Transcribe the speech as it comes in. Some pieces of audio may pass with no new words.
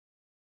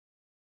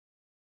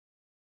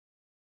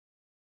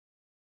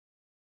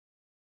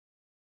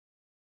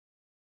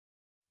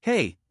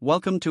Hey,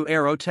 welcome to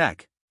Aero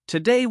Tech.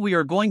 Today we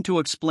are going to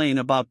explain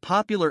about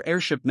popular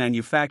airship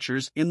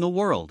manufacturers in the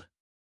world.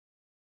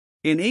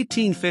 In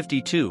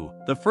 1852,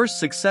 the first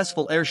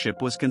successful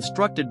airship was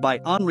constructed by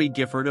Henri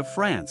Giffard of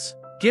France.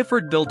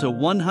 Giffard built a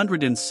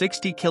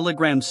 160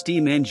 kg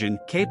steam engine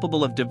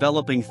capable of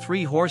developing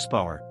 3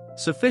 horsepower,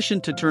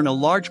 sufficient to turn a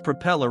large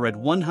propeller at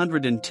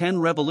 110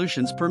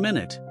 revolutions per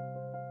minute.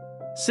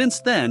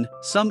 Since then,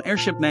 some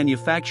airship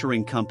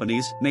manufacturing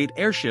companies made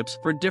airships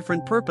for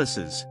different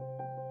purposes.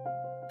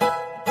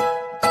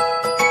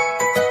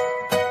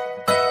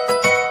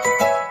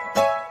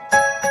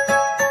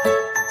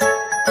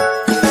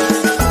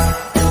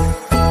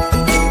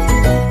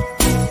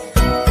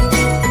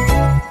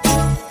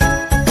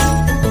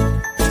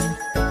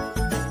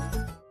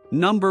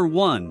 Number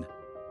 1.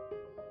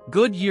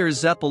 Goodyear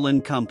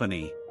Zeppelin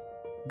Company.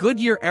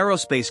 Goodyear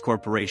Aerospace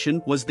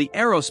Corporation was the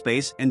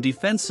aerospace and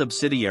defense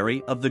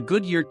subsidiary of the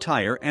Goodyear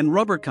Tire and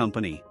Rubber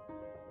Company.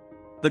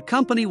 The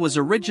company was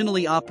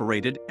originally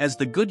operated as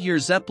the Goodyear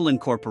Zeppelin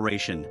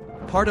Corporation,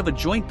 part of a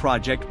joint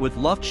project with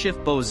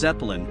Luftschiffbau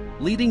Zeppelin,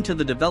 leading to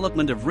the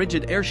development of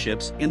rigid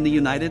airships in the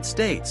United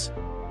States.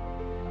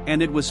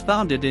 And it was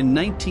founded in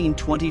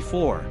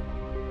 1924.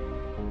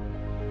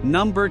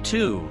 Number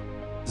 2.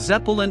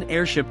 Zeppelin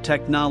Airship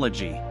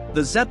Technology.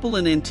 The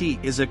Zeppelin NT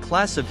is a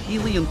class of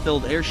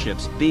helium-filled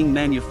airships being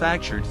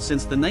manufactured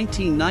since the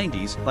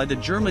 1990s by the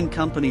German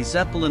company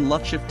Zeppelin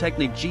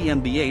Luftschiffbau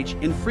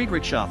GmbH in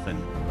Friedrichshafen.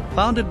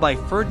 Founded by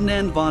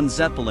Ferdinand von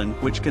Zeppelin,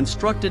 which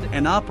constructed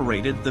and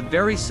operated the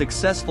very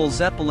successful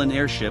Zeppelin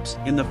airships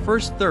in the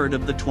first third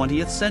of the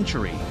 20th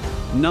century.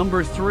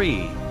 Number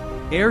 3.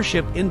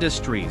 Airship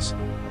Industries.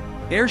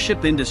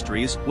 Airship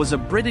Industries was a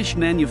British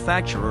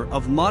manufacturer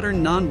of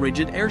modern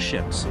non-rigid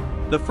airships.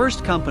 The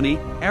first company,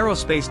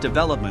 Aerospace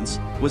Developments,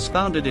 was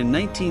founded in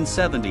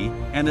 1970,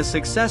 and a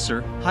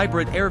successor,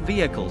 Hybrid Air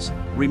Vehicles,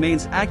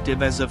 remains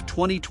active as of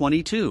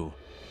 2022.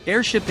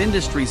 Airship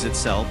Industries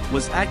itself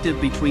was active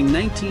between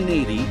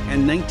 1980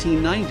 and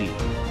 1990.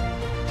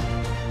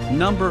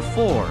 Number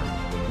 4.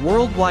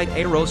 Worldwide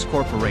Aeros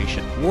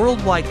Corporation.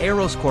 Worldwide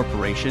Aeros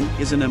Corporation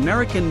is an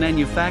American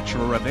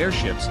manufacturer of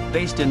airships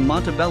based in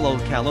Montebello,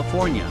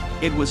 California.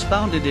 It was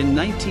founded in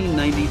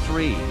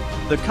 1993.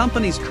 The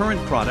company's current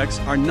products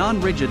are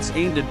non-rigids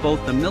aimed at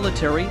both the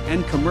military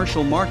and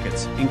commercial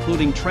markets,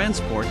 including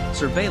transport,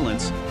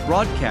 surveillance,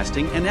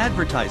 broadcasting and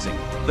advertising.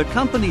 The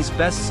company's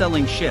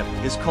best-selling ship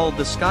is called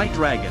the Sky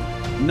Dragon.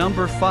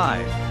 Number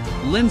 5.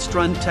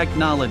 Lindstrand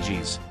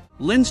Technologies.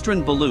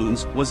 Lindstrand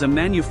Balloons was a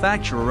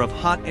manufacturer of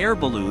hot air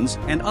balloons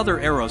and other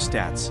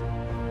aerostats.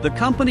 The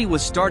company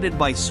was started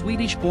by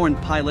Swedish-born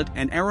pilot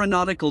and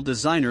aeronautical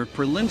designer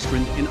Per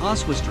Lindstrand in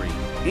Oswestry,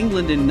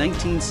 England in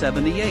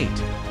 1978.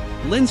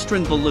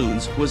 Lindstrand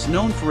Balloons was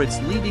known for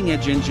its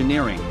leading-edge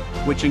engineering,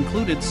 which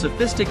included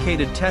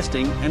sophisticated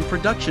testing and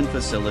production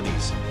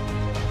facilities.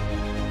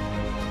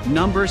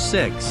 Number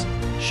 6.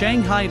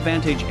 Shanghai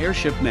Vantage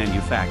Airship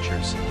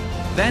Manufacturers.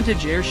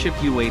 Vantage Airship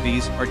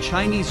UAVs are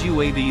Chinese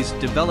UAVs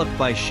developed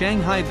by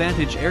Shanghai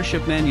Vantage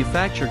Airship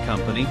Manufacture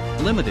Company,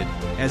 Limited.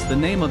 As the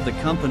name of the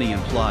company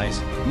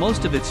implies,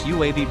 most of its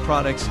UAV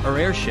products are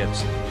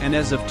airships, and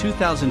as of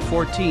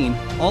 2014,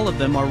 all of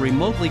them are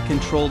remotely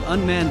controlled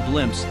unmanned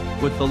blimps,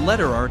 with the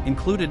letter R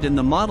included in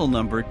the model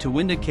number to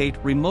indicate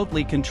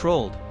remotely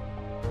controlled.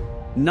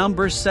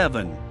 Number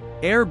 7.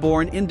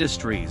 Airborne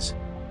Industries.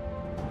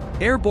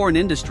 Airborne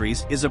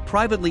Industries is a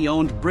privately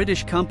owned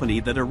British company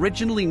that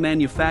originally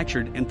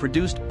manufactured and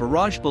produced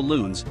barrage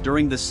balloons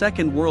during the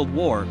Second World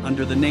War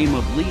under the name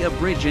of Lea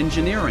Bridge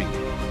Engineering.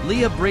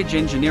 Lea Bridge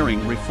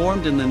Engineering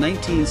reformed in the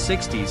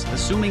 1960s,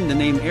 assuming the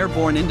name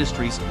Airborne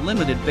Industries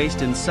Limited,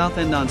 based in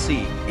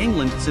Southend-on-Sea,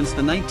 England since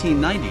the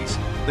 1990s.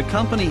 The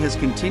company has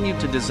continued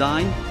to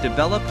design,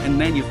 develop and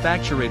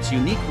manufacture its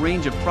unique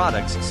range of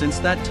products since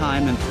that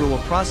time and through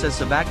a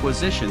process of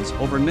acquisitions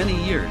over many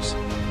years.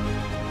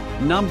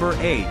 Number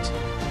 8.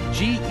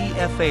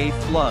 Gefa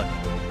Flug.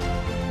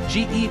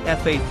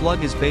 Gefa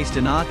Flug is based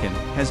in Aachen,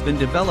 has been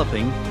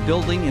developing,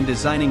 building and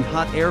designing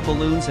hot air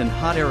balloons and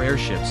hot air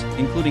airships,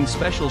 including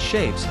special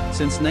shapes,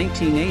 since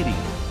 1980.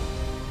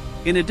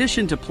 In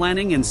addition to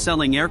planning and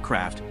selling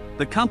aircraft,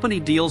 the company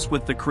deals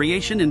with the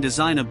creation and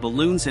design of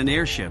balloons and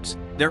airships,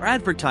 their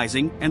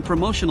advertising and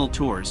promotional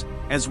tours,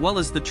 as well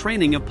as the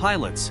training of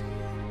pilots.